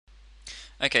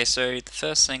Okay, so the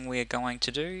first thing we are going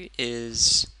to do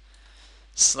is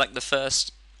select the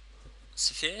first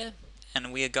sphere,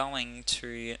 and we are going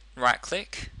to right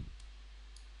click,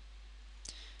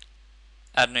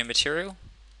 add new material,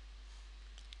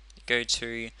 go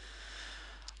to,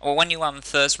 or when you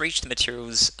first reach the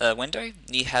materials window,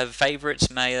 you have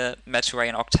favorites, Maya, metal ray,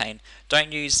 and octane.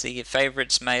 Don't use the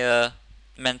favorites, Maya,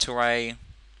 mental ray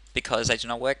because they do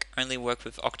not work. Only work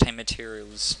with octane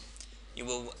materials.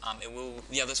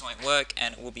 The others won't work,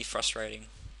 and it will be frustrating.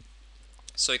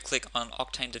 So click on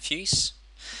Octane Diffuse.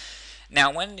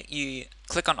 Now, when you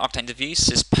click on Octane Diffuse,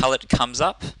 this palette comes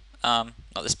up. Not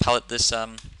this palette, this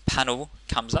panel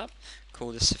comes up.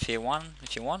 Call this Sphere 1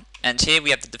 if you want. And here we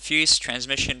have the diffuse,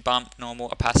 transmission, bump, normal,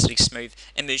 opacity, smooth,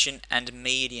 emission, and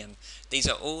medium. These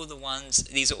are all the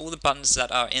buttons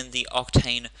that are in the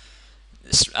Octane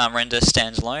render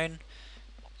standalone.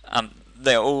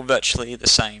 They're all virtually the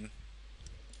same.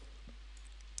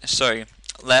 So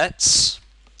let's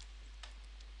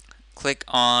click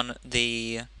on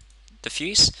the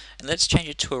diffuse and let's change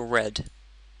it to a red.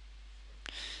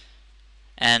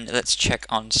 And let's check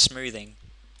on smoothing.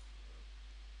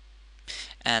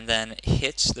 And then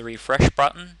hit the refresh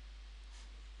button.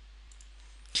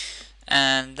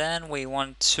 And then we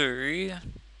want to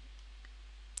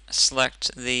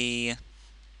select the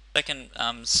second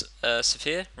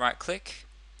sphere, right click,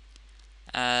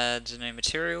 add a new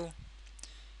material,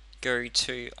 go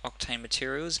to Octane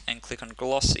Materials and click on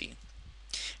Glossy.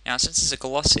 Now since it's a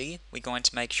glossy, we're going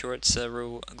to make sure it's a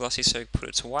real glossy, so put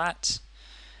it to white,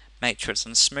 make sure it's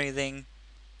on smoothing,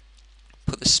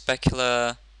 put the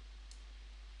specular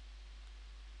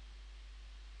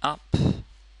up,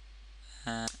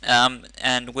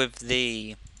 and with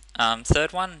the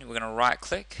third one, we're going to right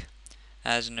click,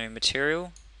 add a new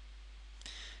material,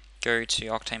 go to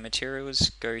Octane Materials,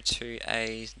 go to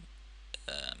a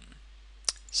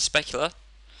specular,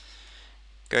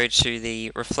 go to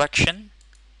the reflection,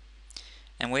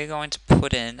 and we're going to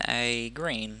put in a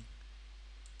green,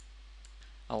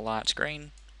 a light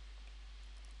green.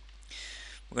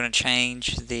 We're going to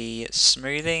change the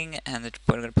smoothing, and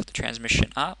we're going to put the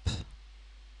transmission up,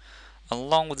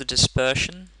 along with the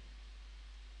dispersion,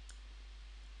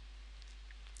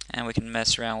 and we can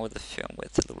mess around with the film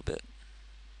width a little bit.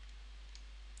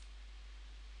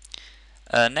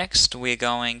 Next, we're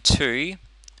going to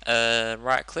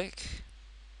right click,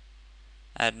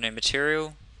 add new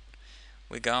material.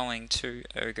 We're going to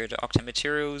go to Octane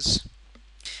Materials,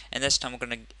 and this time we're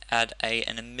going to add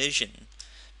an emission.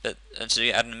 But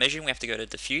to add an emission, we have to go to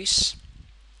Diffuse.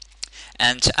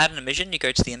 And to add an emission, you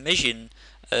go to the emission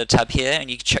tab here, and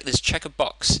you check this checkered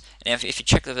box. And if you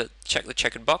check the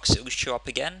checkered box, it will show up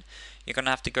again. You're going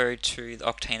to have to go to the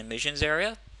Octane emissions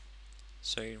area.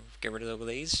 So get rid of all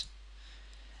these,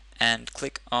 and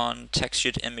click on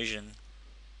Textured Emission,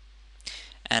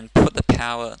 and put the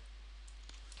power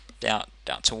down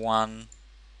to 1,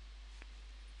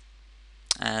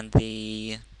 and put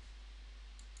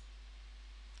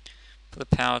the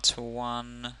power to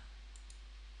 1.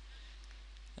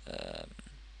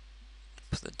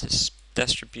 Put the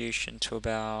distribution to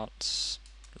about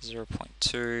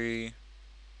 0.2.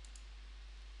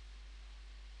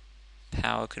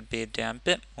 Power could be down a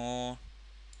bit more.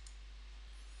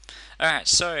 Alright,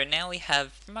 so now we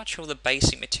have pretty much all the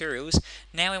basic materials.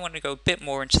 Now we want to go a bit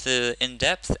more into the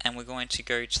in-depth, and we're going to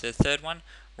go to the third one,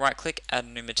 right click, add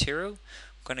new material.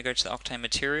 We're going to go to the Octane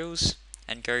Materials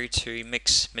and go to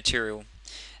Mix Material.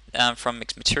 From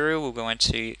Mix Material, we're going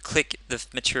to click the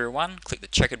material one, click the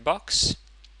checkered box,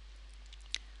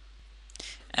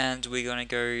 and we're going to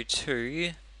go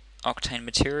to Octane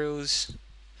Materials,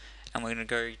 and we're going to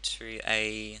go to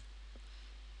a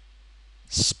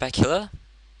specular.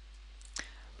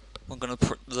 We're going to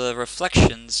put the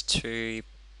reflections to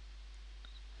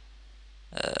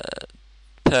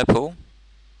purple,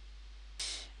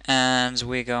 and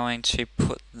we're going to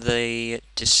put the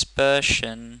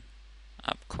dispersion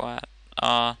up quite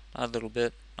a little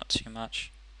bit, not too much.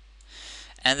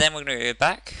 And then we're going to go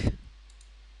back,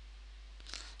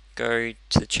 go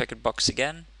to the checkered box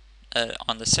again,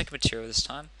 on the second material this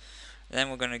time. And then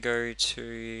we're going to go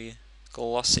to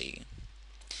glossy,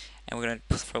 and we're going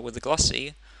to with the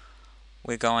glossy,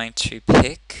 we're going to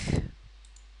pick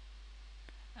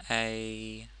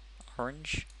a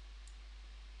orange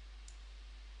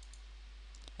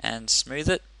and smooth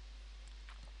it.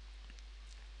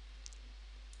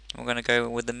 We're going to go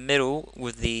with the middle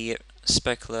with the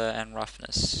specular and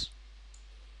roughness.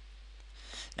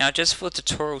 Now, just for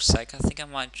tutorial sake, I think I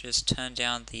might just turn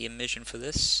down the emission for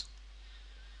this.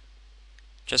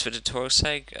 Just for tutorial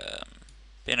sake,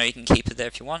 you can keep it there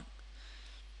if you want.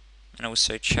 and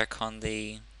also check on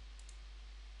the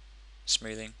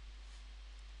smoothing.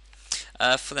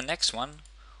 For the next one,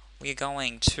 we're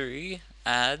going to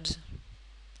add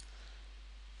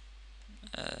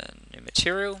new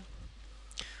material.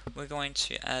 We're going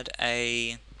to add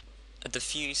a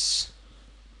diffuse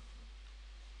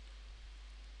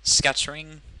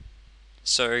scattering.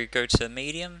 So go to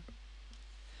medium,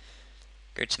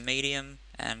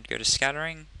 and go to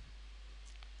scattering.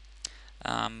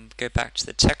 Go back to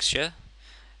the texture,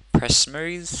 press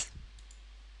smooth,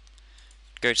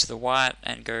 go to the white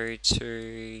and go to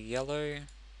yellow,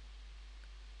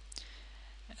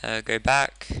 go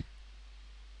back,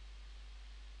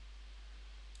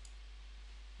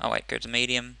 oh wait, go to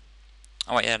medium,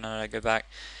 oh wait, yeah, no, go back,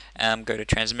 go to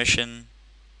transmission,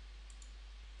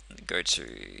 go to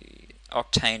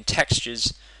Octane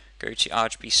textures, go to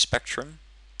RGB spectrum,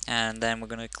 and then we're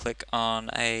going to click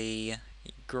on a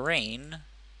green,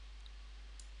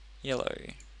 yellow.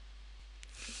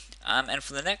 And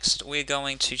for the next, we're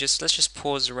going to let's just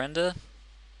pause the render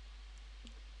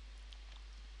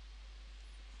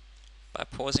by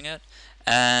pausing it,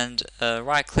 and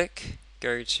right click,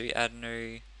 go to add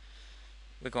new.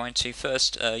 We're going to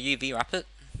first UV wrap it,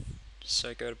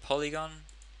 so go to polygon,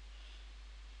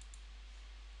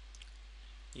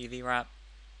 UV wrap.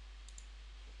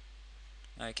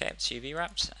 Okay, it's UV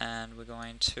wrapped, and we're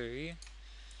going to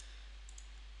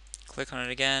click on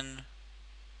it again,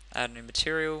 add new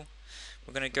material.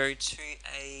 We're going to go to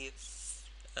a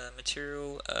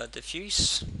material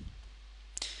diffuse,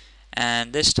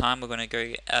 and this time we're going to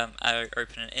go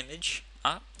open an image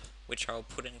up, which I'll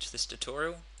put into this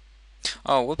tutorial.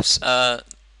 Oh, whoops. So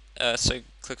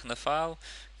click on the file,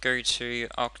 go to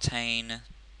Octane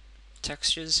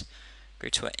textures, go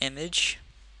to an image,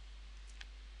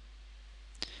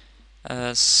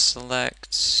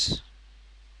 select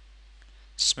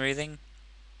smoothing,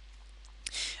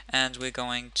 and we're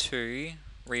going to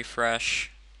refresh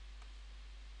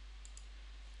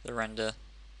the render,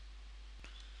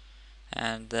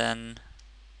 and then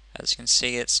as you can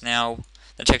see, it's now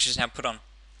the texture is now put on.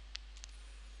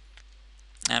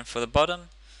 And for the bottom,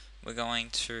 we're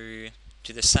going to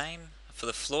do the same for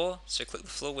the floor. So click the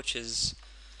floor, which is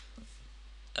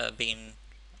been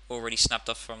already snapped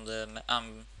off from the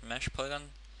mesh polygon,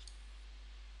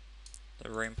 the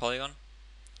room polygon.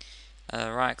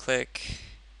 Right click,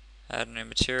 add new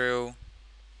material,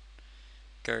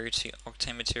 go to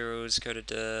Octane materials, go to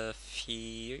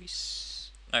diffuse.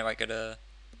 No, wait, go to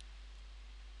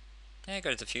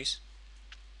diffuse.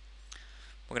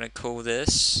 We're going to call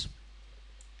this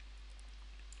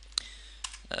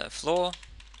floor,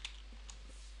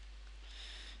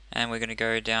 and we're going to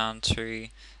go down to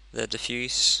the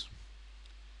diffuse.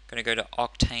 Going to go to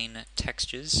Octane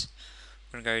textures.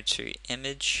 We're going to go to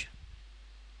image,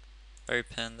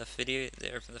 open the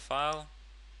file,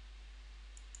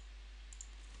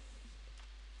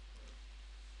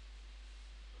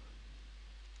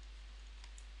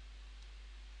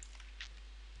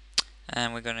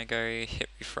 and we're going to go hit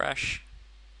refresh,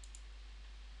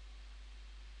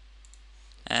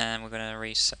 and we're going to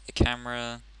reset the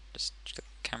camera, just click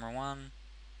camera 1,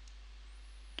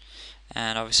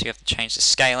 and obviously you have to change the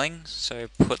scaling, so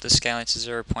put the scaling to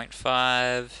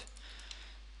 0.5,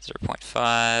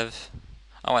 0.5,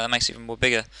 oh wait, that makes it even more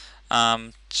bigger,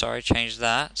 sorry, change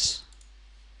that,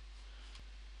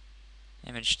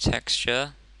 image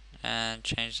texture, and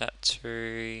change that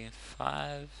to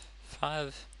 5,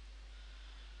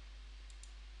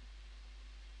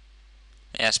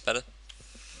 yeah, it's better.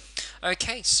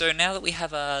 Okay, so now that we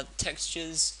have our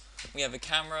textures, we have a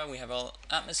camera, we have our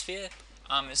atmosphere,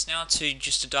 it's now to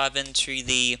dive into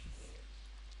the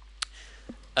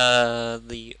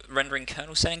rendering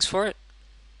kernel settings for it.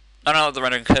 No, not the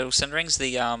rendering kernel settings,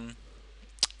 the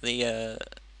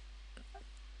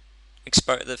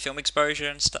film exposure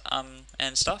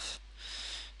and stuff.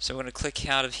 So we're going to click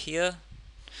out of here. I'm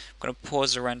going to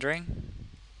pause the rendering.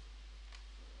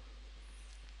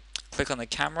 Click on the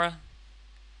camera.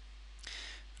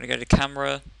 I'm going to go to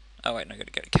camera. Oh wait, no, I'm going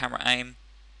to go to camera aim.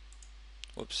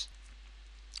 Whoops.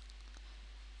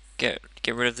 Get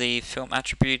rid of the film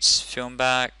attributes, film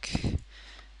back,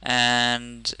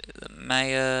 and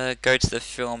go to the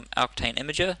film Octane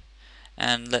imager,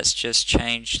 and let's just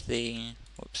change the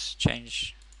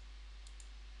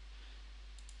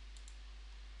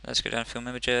let's go down to film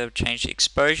imager, change the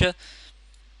exposure,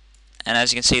 and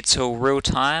as you can see, it's all real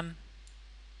time.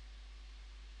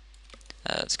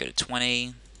 Let's go to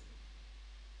 20.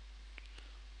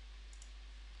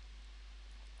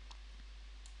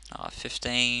 Oh,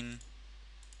 15.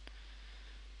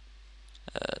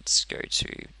 Let's go to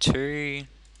 2.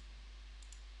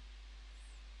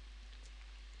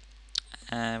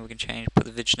 And we can put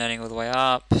the viginating all the way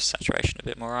up, saturation a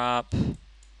bit more up,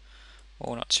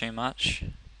 or not too much.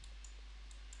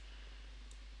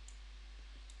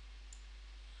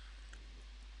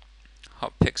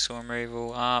 Hot pixel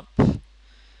removal up.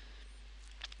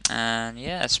 And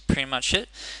yeah, that's pretty much it.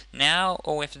 Now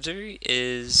all we have to do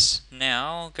is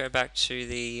now go back to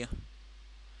the,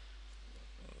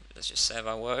 let's just save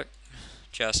our work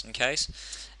just in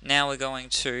case. Now we're going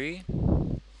to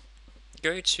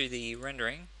go to the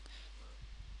rendering.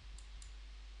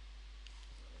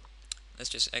 Let's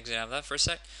just exit out of that for a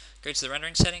sec. Go to the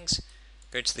rendering settings,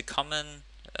 go to the common,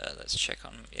 let's check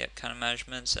on kind of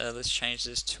measurements. Let's change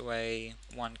this to a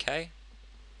 1K.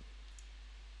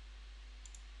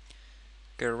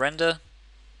 Go to render,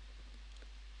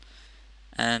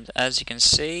 and as you can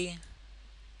see,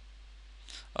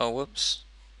 oh whoops,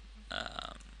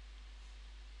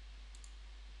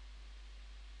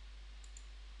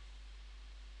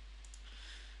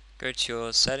 go to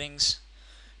your settings,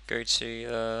 go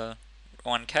to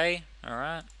 1K,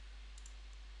 alright,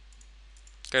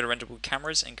 go to renderable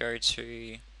cameras and go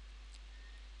to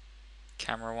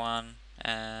camera 1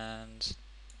 and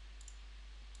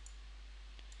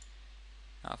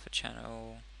alpha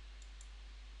channel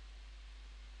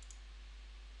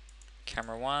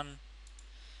camera 1.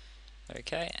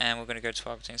 Okay, and we're going to go to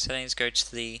Octane settings, go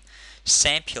to the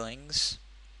samplings,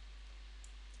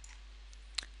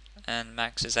 and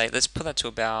max is 8. Let's put that to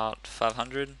about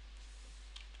 500,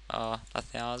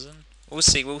 1000. We'll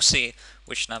see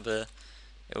which number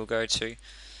it will go to.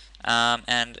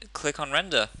 And click on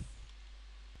render.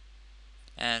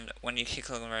 And when you click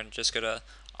on render, just go to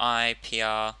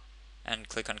IPR and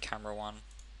click on camera 1.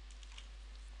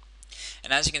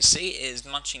 And as you can see, it is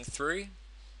munching through.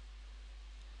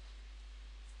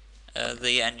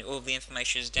 And all the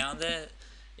information is down there.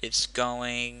 It's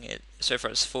going, so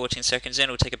far it's 14 seconds in,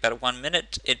 it'll take about 1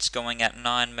 minute. It's going at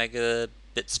 9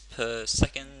 megabits per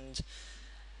second.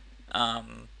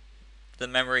 The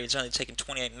memory is only taking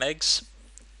 28 megs,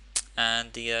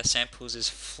 and the samples is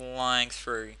flying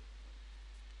through.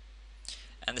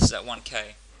 And this is at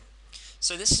 1K.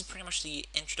 So this is pretty much the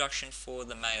introduction for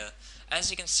the Maya.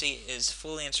 As you can see, it is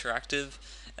fully interactive.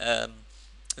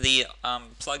 The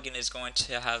plugin is going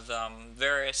to have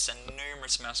various and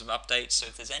numerous amounts of updates, so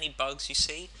if there's any bugs you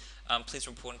see, please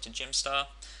report it to Jimstar,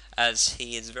 as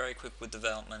he is very quick with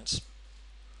development.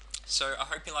 So I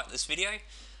hope you liked this video,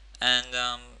 and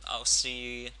I'll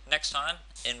see you next time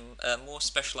in more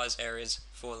specialized areas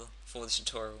for this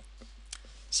tutorial.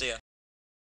 See ya.